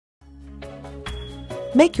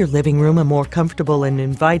Make your living room a more comfortable and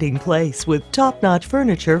inviting place with top-notch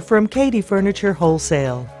furniture from Katy Furniture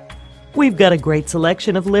Wholesale. We've got a great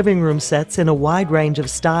selection of living room sets in a wide range of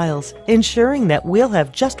styles, ensuring that we'll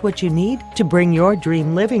have just what you need to bring your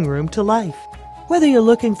dream living room to life. Whether you're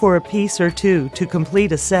looking for a piece or two to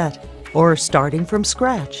complete a set, or starting from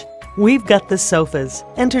scratch, we've got the sofas,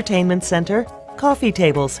 entertainment center, coffee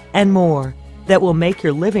tables, and more that will make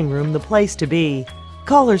your living room the place to be.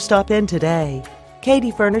 Call or stop in today.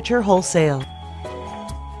 Katy Furniture Wholesale.